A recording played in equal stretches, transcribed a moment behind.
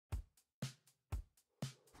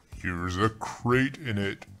Here's a crate in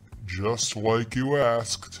it, just like you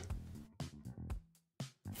asked.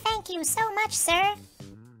 Thank you so much, sir.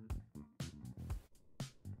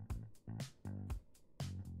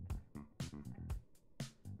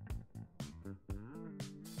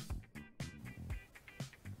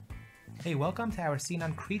 Hey, welcome to our scene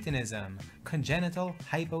on Cretinism, congenital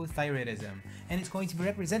hypothyroidism, and it's going to be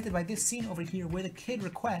represented by this scene over here where the kid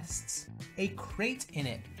requests a crate in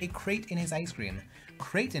his ice cream,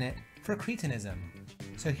 crate in it for Cretinism.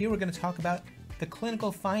 So here we're going to talk about the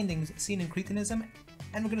clinical findings seen in Cretinism,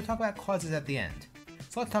 and we're going to talk about causes at the end.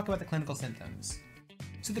 So let's talk about the clinical symptoms.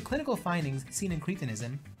 So the clinical findings seen in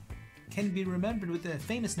Cretinism can be remembered with the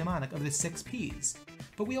famous mnemonic of the 6 Ps,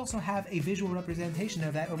 but we also have a visual representation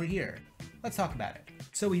of that over here. Let's talk about it.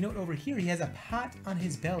 So we note over here he has a pot on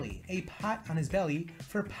his belly,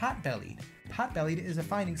 for pot-bellied. Pot-bellied is a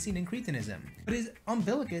finding seen in Cretinism, but his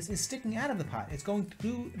umbilicus is sticking out of the pot. It's going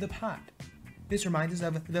through the pot. This reminds us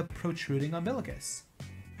of the protruding umbilicus.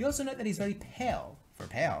 We also note that he's very pale, for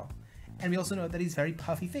pale, and we also note that he's very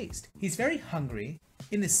puffy-faced. He's very hungry.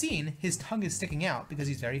 In the scene, his tongue is sticking out because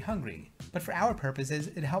he's very hungry, but for our purposes,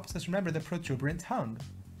 it helps us remember the protuberant tongue.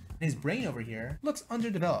 His brain over here looks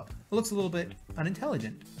underdeveloped. It looks a little bit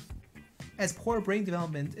unintelligent, as poor brain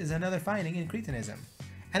development is another finding in Cretinism,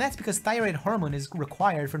 and that's because thyroid hormone is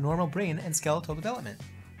required for normal brain and skeletal development.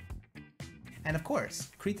 And of course,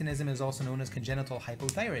 Cretinism is also known as congenital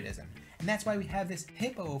hypothyroidism, and that's why we have this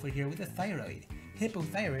hippo over here with a thyroid,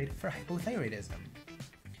 hypothyroid for hypothyroidism.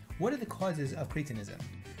 What are the causes of Cretinism?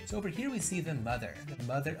 So over here we see the mother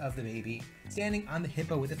of the baby, standing on the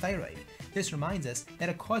hippo with the thyroid. This reminds us that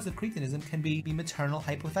a cause of Cretinism can be maternal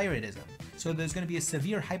hypothyroidism. So there's going to be a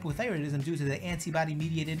severe hypothyroidism due to the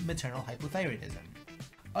antibody-mediated maternal hypothyroidism.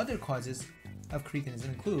 Other causes of Cretinism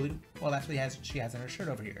include, well, that's what she has on her shirt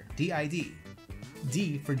over here, DID.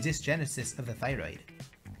 D for dysgenesis of the thyroid.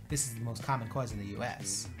 This is the most common cause in the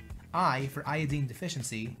US. I for iodine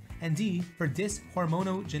deficiency, and D for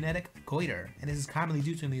dyshormonogenetic goiter, and this is commonly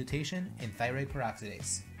due to a mutation in thyroid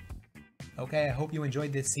peroxidase. Okay, I hope you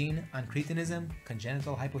enjoyed this scene on Cretinism,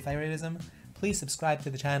 congenital hypothyroidism. Please subscribe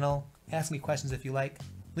to the channel, ask me questions if you like,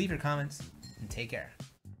 leave your comments, and take care.